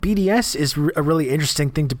BDS is a really interesting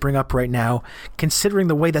thing to bring up right now, considering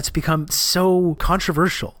the way that's become so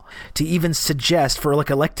controversial to even suggest, for like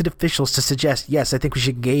elected officials to suggest, yes, I think we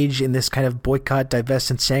should engage in this kind of boycott, divest,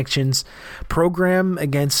 and sanctions program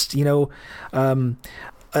against, things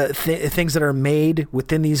that are made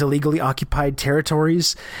within these illegally occupied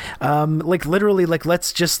territories. Like literally, like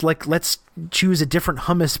let's choose a different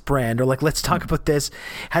hummus brand, or like let's talk about this,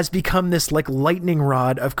 has become this like lightning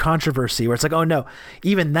rod of controversy where it's like, oh no,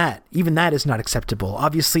 even that is not acceptable.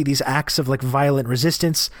 Obviously these acts of like violent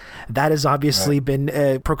resistance, that has obviously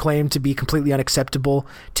been proclaimed to be completely unacceptable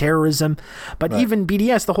terrorism. But even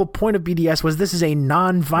BDS, the whole point of BDS was this is a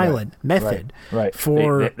non-violent method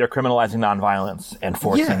for they're criminalizing non-violence and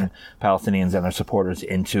forcing Palestinians and their supporters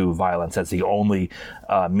into violence as the only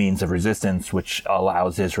means of resistance, which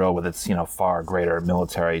allows Israel with its far greater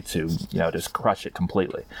military to just crush it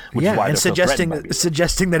completely. Which is why and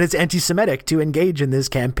suggesting that it's anti-Semitic to engage in this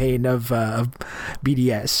campaign of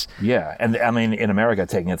BDS. Yeah, and I mean in America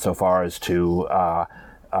taking it so far as to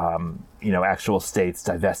actual states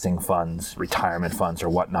divesting funds, retirement funds or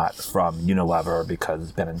whatnot from Unilever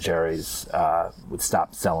because Ben and Jerry's would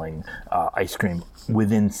stop selling ice cream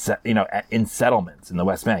within in settlements in the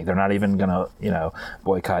West Bank. They're not even going to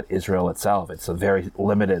boycott Israel itself. It's a very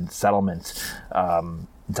limited settlement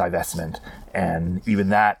divestment, and even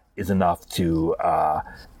that is enough to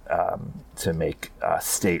make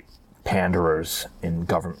state panderers in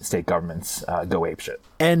state governments go apeshit.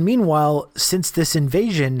 And meanwhile, since this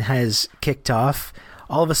invasion has kicked off,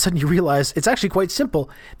 all of a sudden you realize it's actually quite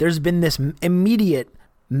simple. There's been this immediate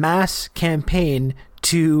mass campaign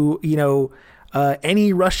to,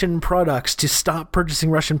 any Russian products, to stop purchasing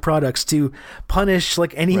Russian products, to punish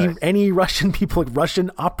like any Russian people, like Russian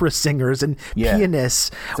opera singers and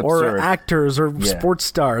pianists or actors or sports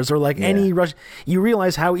stars or like any Russian. You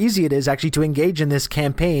realize how easy it is actually to engage in this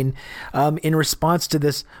campaign in response to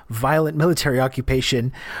this violent military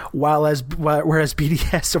occupation, whereas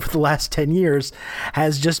BDS over the last 10 years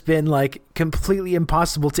has just been like completely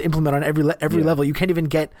impossible to implement on every level. You can't even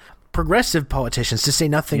get progressive politicians, to say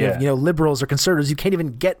nothing of liberals or conservatives. You can't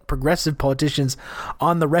even get progressive politicians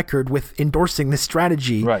on the record with endorsing this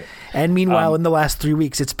strategy. Right. And meanwhile, in the last 3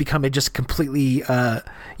 weeks, it's become just completely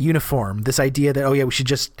uniform. This idea that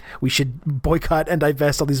we should boycott and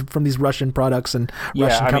divest all from these Russian products and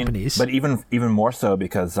Russian companies. But even more so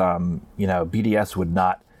because BDS would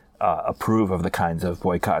not approve of the kinds of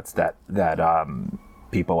boycotts that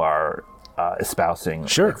people are espousing.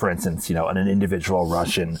 Sure. For instance, an individual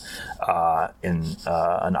Russian in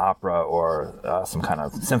an opera or some kind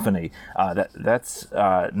of symphony. That's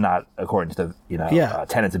not according to the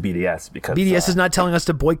tenets of BDS, because BDS is not telling us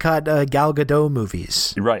to boycott Gal Gadot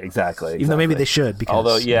movies. Right. Exactly. Even though maybe they should. Because,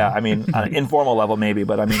 although, I mean, on an informal level maybe,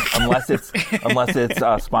 but I mean, unless it's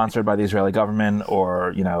sponsored by the Israeli government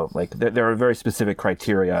or there are very specific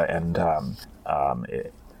criteria and.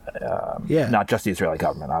 Not just the Israeli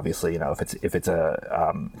government, obviously. If it's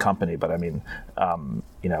a company, but I mean,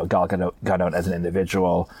 Gal Gadot as an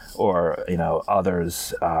individual or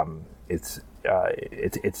others, it's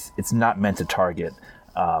not meant to target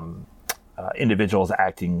individuals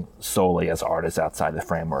acting solely as artists outside the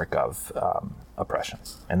framework of oppression,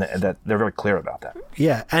 and that they're very clear about that.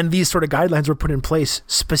 Yeah, and these sort of guidelines were put in place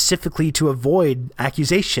specifically to avoid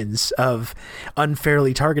accusations of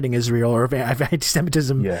unfairly targeting Israel or of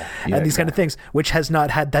anti-Semitism and these kind of things, which has not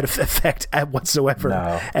had that effect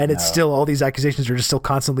whatsoever. It's still, all these accusations are just still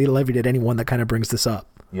constantly levied at anyone that kind of brings this up.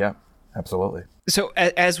 Yeah, absolutely. So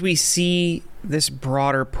as we see this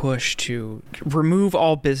broader push to remove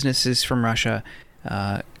all businesses from Russia,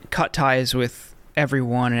 cut ties with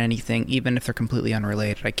everyone and anything, even if they're completely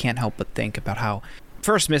unrelated, I can't help but think about how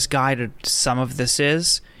first misguided some of this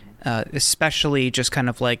is, especially just kind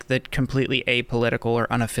of like the completely apolitical or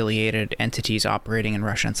unaffiliated entities operating in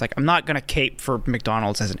Russia. It's like, I'm not going to cape for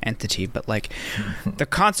McDonald's as an entity, but like the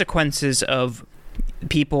consequences of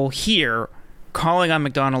people here calling on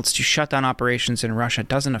McDonald's to shut down operations in Russia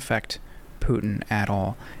doesn't affect Putin at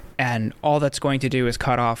all. And all that's going to do is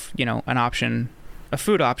cut off, a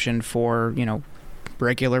food option for,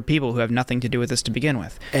 regular people who have nothing to do with this to begin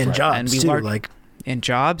with. And jobs, in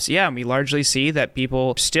jobs, we largely see that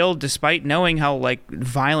people still, despite knowing how,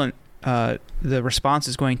 violent the response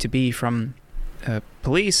is going to be from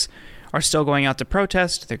police, are still going out to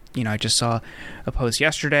protest. I just saw a post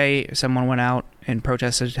yesterday. Someone went out and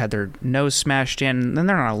protested, had their nose smashed in. And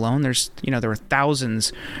they're not alone. There were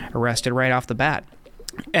thousands arrested right off the bat.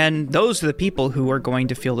 And those are the people who are going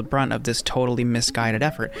to feel the brunt of this totally misguided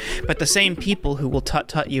effort. But the same people who will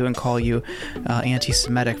tut-tut you and call you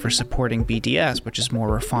anti-Semitic for supporting BDS, which is more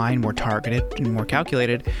refined, more targeted, and more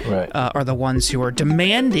calculated, are the ones who are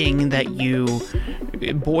demanding that you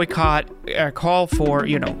boycott, call for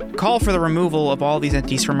the removal of all these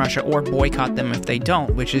entities from Russia, or boycott them if they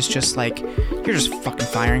don't, which is just like, you're just fucking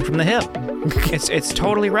firing from the hip. It's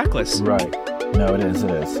totally reckless. Right. No, it is,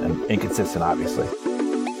 and inconsistent, obviously.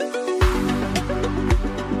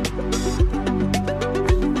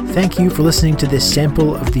 Thank you for listening to this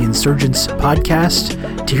sample of the Insurgents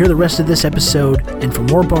podcast. To hear the rest of this episode and for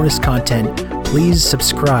more bonus content, please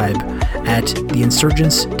subscribe at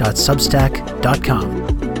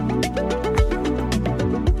theinsurgents.substack.com.